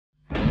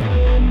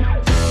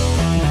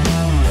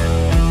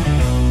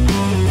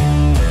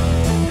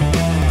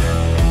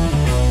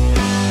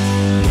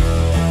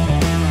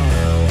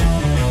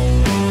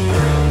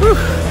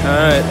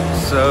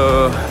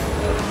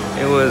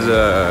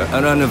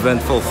an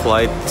uneventful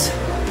flight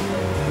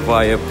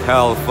via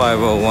PAL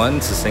 501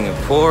 to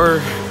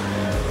Singapore.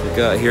 We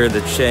got here at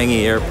the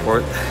Changi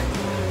airport.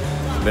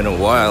 It's been a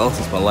while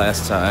since my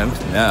last time.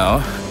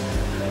 Now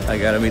I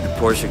gotta meet the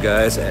Porsche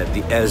guys at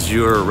the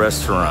Azure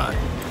restaurant.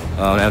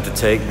 I'm gonna have to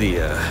take the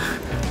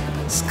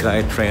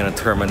SkyTrain to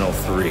Terminal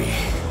 3.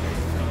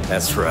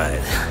 That's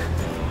right.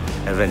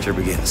 Adventure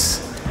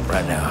begins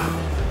right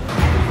now.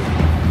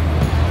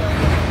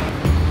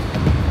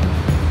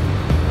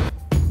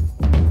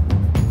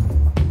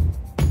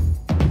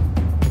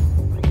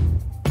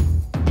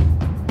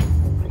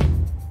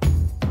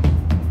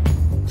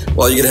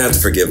 Well, you're gonna have to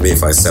forgive me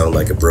if I sound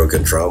like a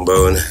broken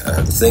trombone.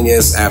 The thing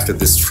is, after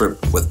this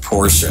trip with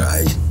Porsche,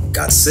 I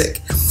got sick.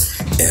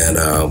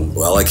 And,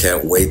 well, I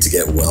can't wait to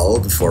get well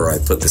before I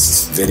put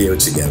this video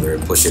together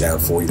and push it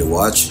out for you to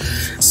watch.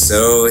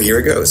 So here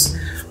it goes.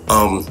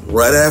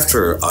 Right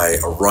after I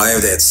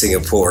arrived at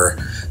Singapore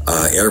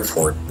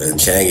airport in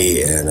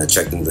Changi and I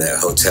checked into that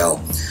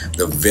hotel,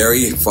 the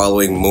very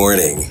following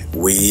morning,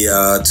 we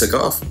took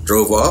off,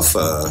 drove off,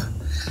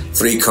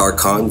 3-car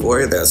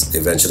convoy that's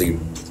eventually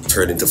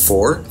turned into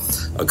 4,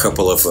 a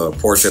couple of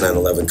Porsche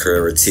 911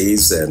 Carrera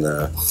T's and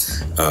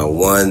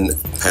one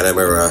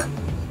Panamera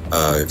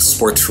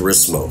Sport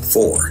Turismo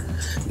 4.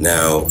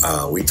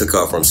 Now, we took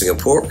off from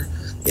Singapore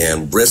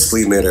and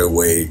briskly made our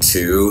way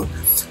to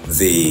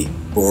the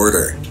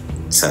border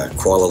to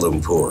Kuala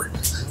Lumpur.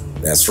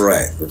 That's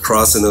right, we're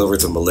crossing over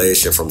to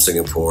Malaysia from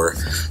Singapore,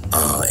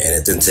 and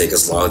it didn't take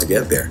us long to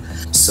get there.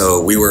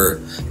 So we were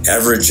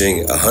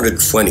averaging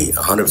 120,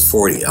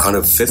 140,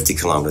 150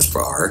 kilometers per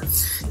hour,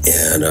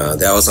 and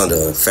that was on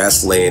the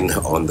fast lane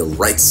on the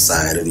right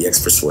side of the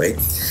expressway.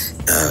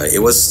 It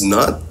was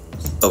not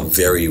a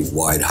very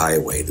wide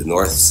highway, the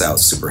north-south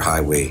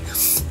superhighway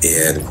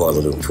in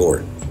Kuala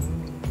Lumpur.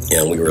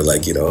 And we were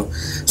like, you know,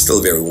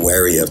 still very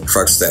wary of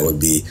trucks that would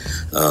be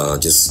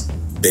just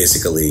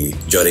basically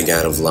jutting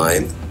out of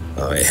line.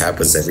 It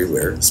happens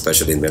everywhere,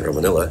 especially in Metro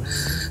Manila.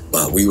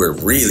 But we were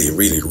really,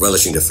 really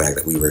relishing the fact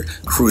that we were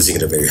cruising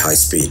at a very high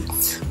speed.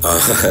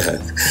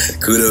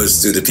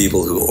 Kudos to the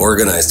people who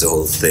organized the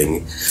whole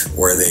thing,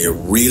 where they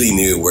really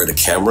knew where the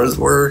cameras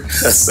were.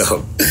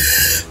 So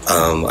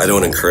I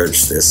don't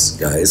encourage this,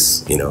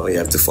 guys. You know, you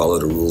have to follow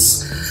the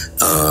rules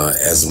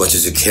as much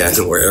as you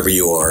can wherever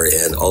you are,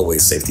 and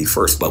always safety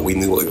first. But we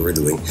knew what we were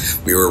doing.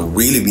 We were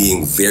really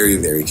being very,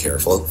 very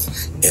careful,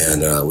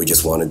 and we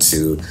just wanted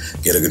to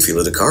get a good feel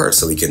of the car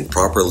so we can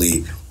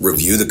properly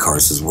review the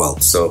cars as well.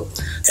 So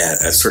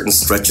at certain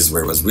stretches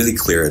where it was really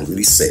clear and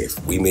really safe,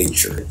 we made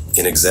sure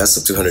in excess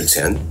of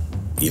 210,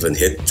 even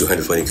hit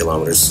 220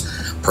 kilometers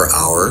per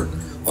hour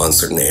on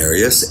certain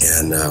areas.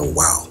 And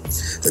wow,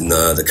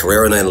 the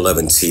Carrera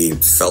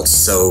 911T felt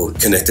so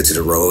connected to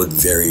the road,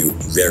 very,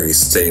 very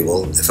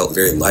stable. It felt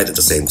very light at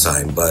the same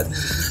time, but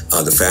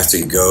the faster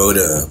you go,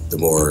 the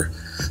more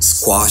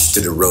squashed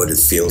to the road it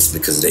feels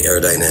because of the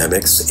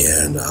aerodynamics,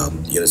 and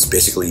you know, it's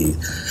basically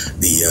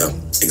the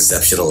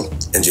exceptional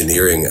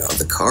engineering of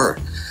the car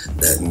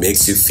that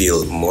makes you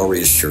feel more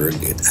reassured.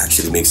 It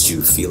actually makes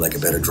you feel like a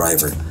better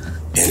driver,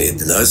 and it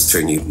does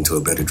turn you into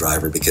a better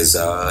driver because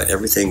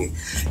everything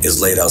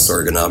is laid out so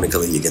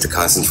ergonomically. You get to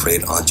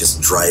concentrate on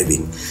just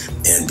driving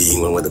and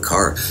being one with the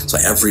car. So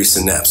every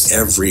synapse,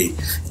 every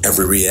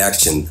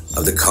reaction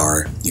of the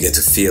car, you get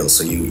to feel.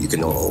 So you can,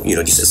 you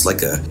know, just it's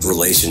like a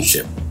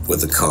relationship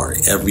with the car.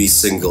 Every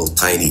single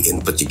tiny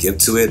input you give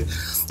to it,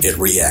 it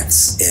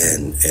reacts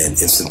and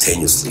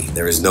instantaneously.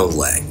 There is no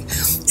lag,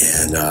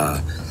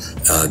 and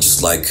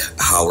just like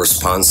how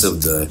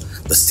responsive the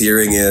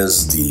steering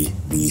is, the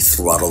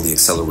throttle, the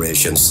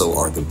acceleration, so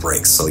are the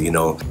brakes. So you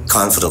know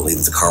confidently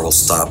that the car will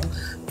stop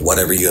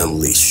whatever you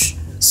unleash.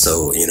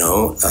 So, you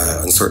know,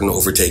 on certain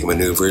overtake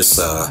maneuvers,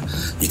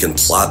 you can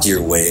plot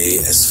your way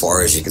as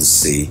far as you can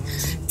see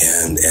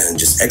and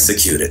just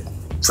execute it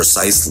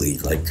precisely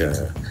like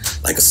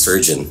a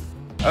surgeon.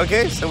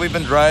 Okay, so we've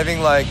been driving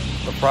like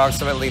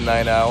approximately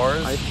 9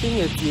 hours. I think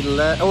it's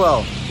 11. Oh,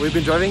 well, we've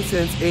been driving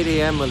since 8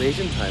 a.m.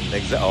 Malaysian time.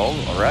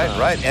 Oh, all right,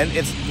 right. And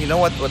it's, you know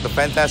what the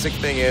fantastic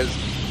thing is,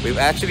 we've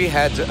actually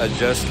had to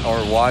adjust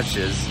our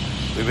watches.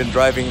 We've been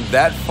driving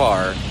that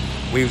far.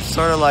 We've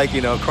sort of like,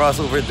 you know, crossed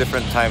over a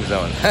different time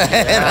zone.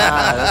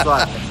 Yeah, that's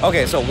why.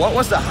 Okay, so what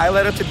was the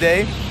highlight of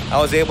today?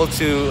 I was able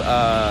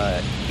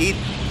to eat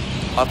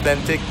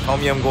authentic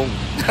tom yum goong.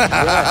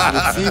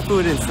 Yes, with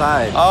seafood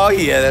inside. Oh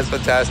yeah, that's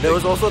fantastic. There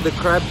was also the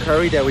crab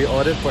curry that we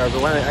ordered for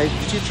everyone.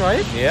 Did you try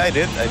it? Yeah, I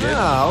did.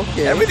 Ah,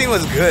 okay. Everything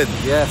was good.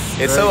 Yes.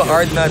 It's so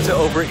hard not to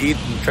overeat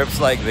in trips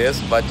like this,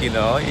 but you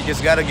know, you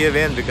just gotta give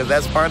in because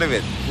that's part of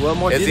it. Well,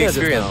 more it's dinner the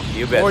experience. just now.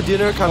 You bet. More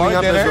dinner coming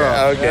up as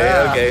well. Okay,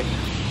 yeah. okay.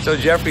 So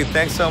Jeffrey,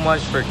 thanks so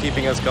much for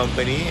keeping us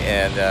company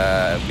and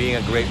being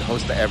a great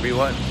host to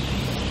everyone.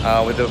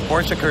 With the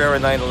Porsche Carrera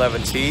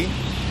 911T,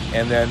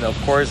 and then of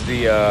course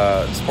the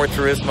Sport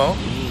Turismo.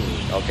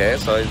 Okay,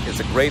 so it's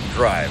a great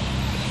drive.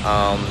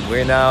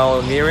 We're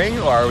now nearing,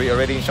 or are we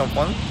already in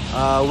Champon?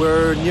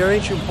 We're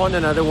nearing Chumpon,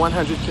 another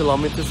 100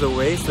 kilometers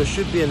away, so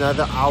should be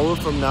another hour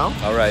from now.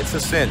 All right, it's a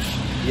cinch.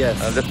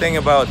 Yes. The thing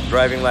about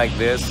driving like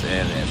this,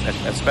 and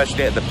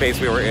especially at the pace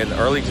we were in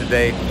early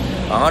today,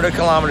 100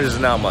 kilometers is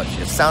not much.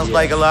 It sounds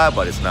like a lot,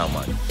 but it's not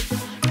much.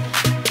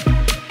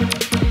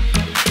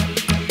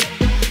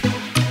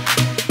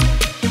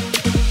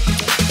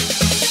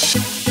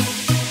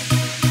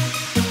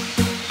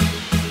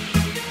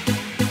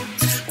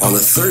 On the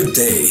third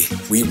day,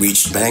 we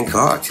reached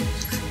Bangkok,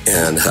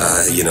 and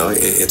you know,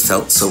 it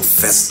felt so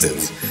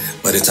festive.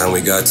 By the time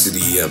we got to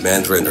the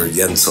Mandarin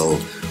Oriental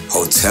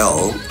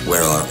Hotel,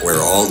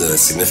 where all the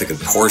significant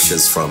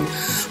Porsches from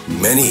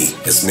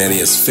as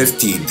many as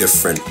 50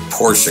 different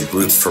Porsche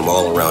groups from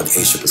all around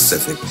Asia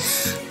Pacific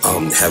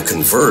have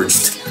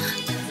converged,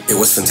 it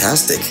was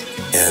fantastic,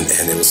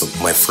 and it was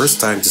my first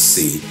time to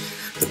see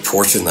the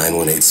Porsche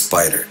 918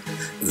 Spider,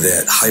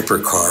 that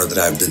hypercar that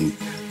I've been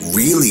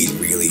really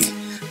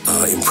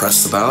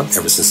impressed about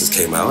ever since it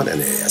came out,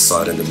 and I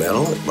saw it in the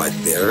metal right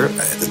there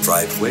at the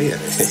driveway,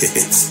 and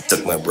it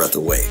took my breath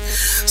away.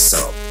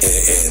 So,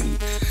 and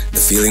the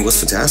feeling was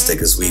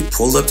fantastic. As we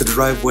pulled up to the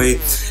driveway,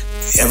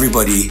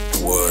 everybody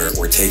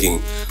were taking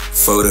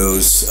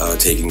photos,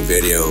 taking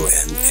video,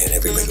 and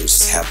everybody was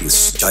just happy.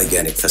 It's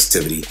gigantic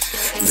festivity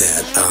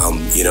that,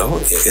 you know,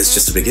 it's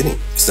just the beginning.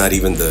 It's not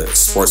even the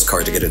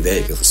Sportscar Together day.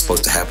 It was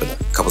supposed to happen a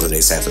couple of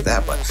days after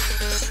that, but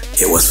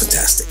it was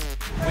fantastic.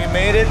 We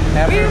made it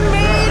after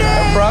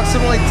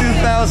approximately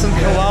 2,000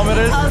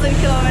 kilometers. 2,000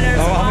 kilometers.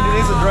 How many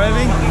days of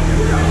driving?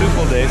 2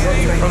 full days.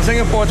 From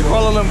Singapore to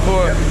Kuala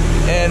Lumpur,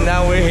 and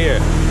now we're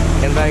here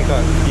in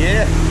Bangkok.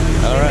 Yeah.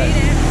 All right.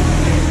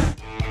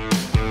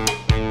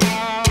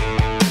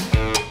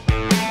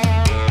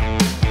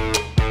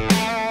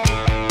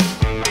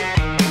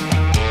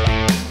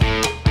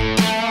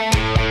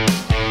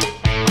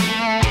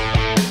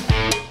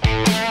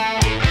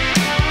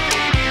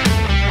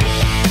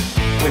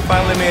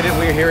 Finally made it.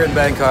 We're here in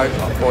Bangkok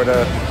for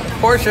the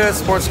Porsche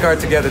Sportscar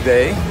Together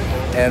Day,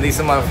 and these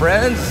are my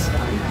friends,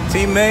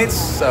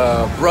 teammates,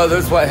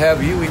 brothers, what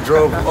have you. We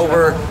drove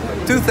over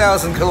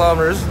 2,000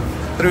 kilometers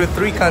through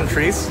 3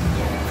 countries,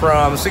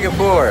 from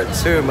Singapore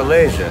to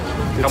Malaysia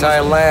to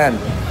Thailand.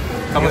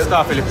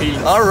 Kamusta,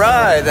 Philippines? All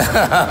right.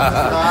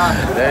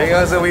 There you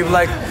go. So we've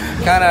like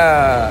kind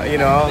of, you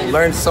know,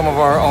 learned some of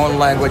our own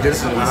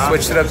languages and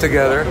switched it up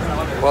together.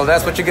 Well,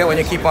 that's what you get when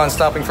you keep on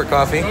stopping for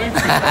coffee.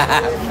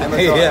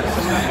 Yeah.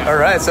 All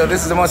right. So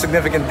this is the most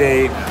significant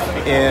day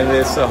in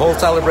this whole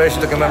celebration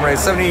to commemorate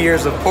 70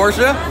 years of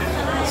Porsche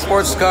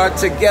Sportscar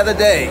Together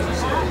Day.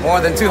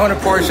 More than 200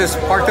 Porsches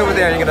parked over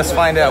there, and you're gonna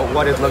find out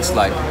what it looks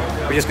like.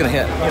 We're just gonna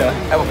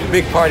have a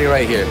big party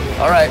right here.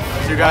 All right.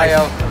 See you guys. Bye,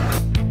 y'all.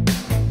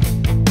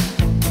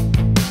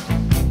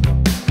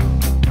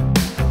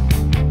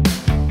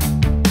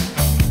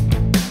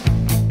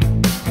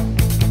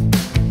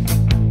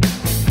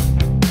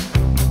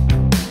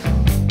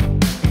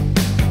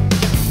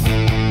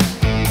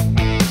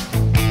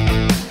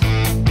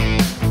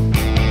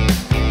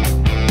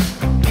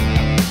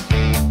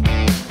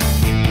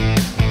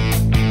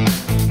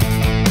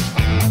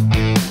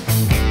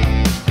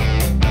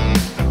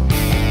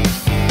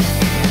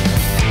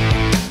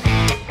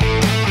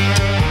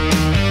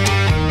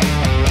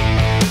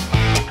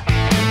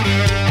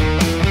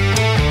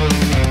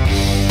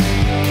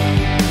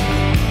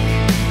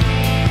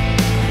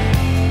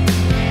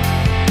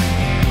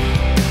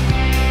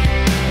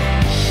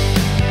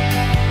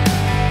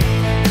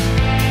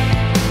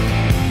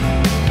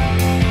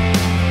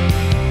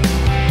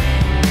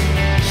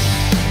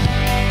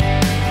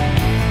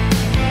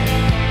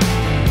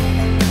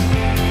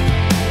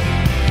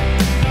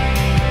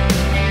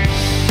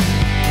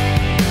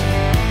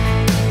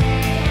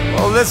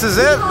 This is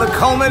it, the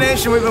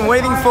culmination we've been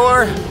waiting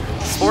for.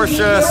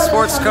 Porsche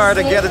Sportscar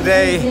Together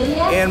Day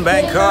in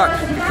Bangkok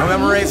to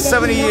commemorate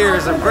 70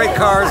 years of great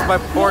cars by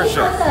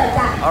Porsche.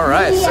 All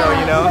right, so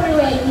you know,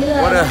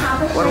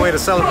 what a way to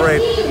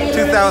celebrate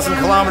 2,000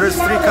 kilometers,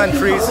 3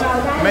 countries,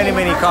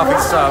 many coffee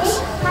stops.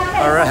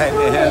 All right,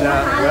 and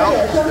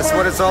well, this is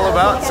what it's all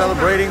about: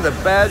 celebrating the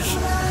badge,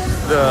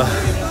 the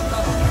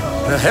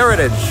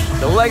heritage,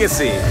 the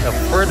legacy of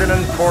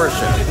Ferdinand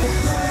Porsche.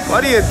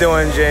 What are you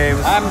doing,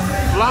 James? I'm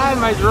flying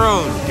my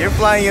drone. You're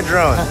flying your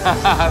drone.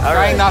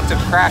 Trying not to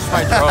crash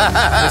my drone.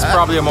 It's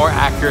probably a more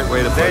accurate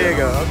way to put it. There you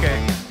go, okay.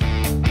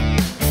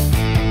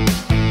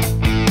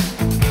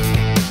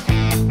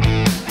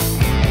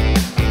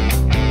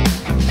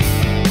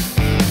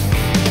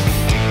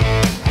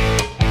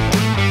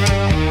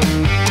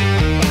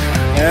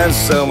 And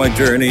so my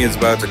journey is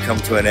about to come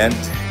to an end.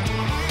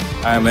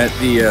 I'm at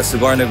the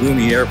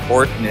Suvarnabhumi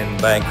airport in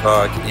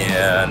Bangkok,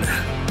 and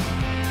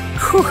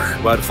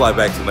about to fly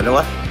back to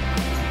Manila.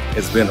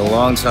 It's been a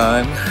long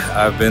time.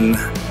 I've been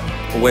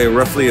away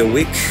roughly a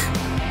week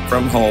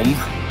from home.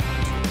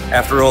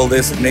 After all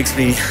this, it makes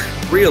me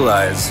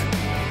realize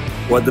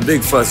what the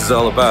big fuss is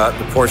all about,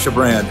 the Porsche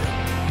brand.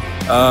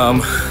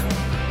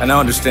 I now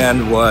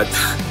understand what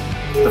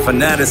the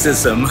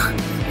fanaticism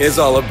is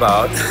all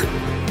about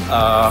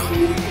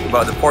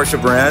the Porsche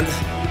brand,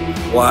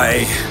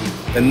 why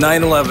the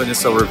 911 is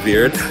so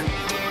revered,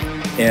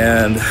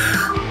 and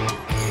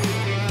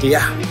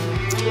yeah.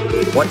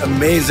 what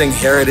amazing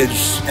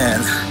heritage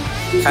and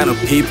kind of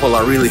people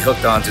are really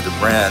hooked onto the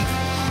brand.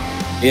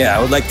 Yeah,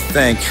 I would like to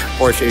thank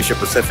Porsche Asia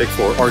Pacific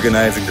for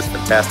organizing this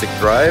fantastic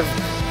drive.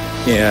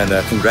 And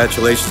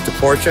congratulations to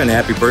Porsche and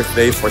happy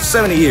birthday for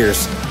 70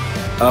 years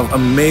of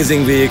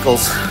amazing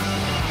vehicles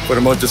for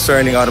the most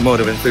discerning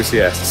automotive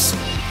enthusiasts.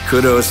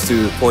 Kudos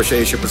to Porsche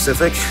Asia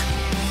Pacific,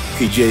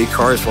 PGA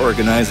Cars for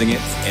organizing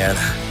it, and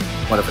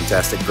what a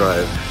fantastic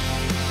drive.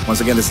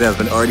 Once again, this has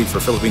been Artie for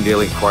Philippine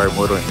Daily Inquirer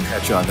Motoring.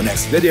 Catch you on the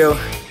next video.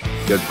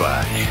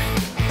 Goodbye.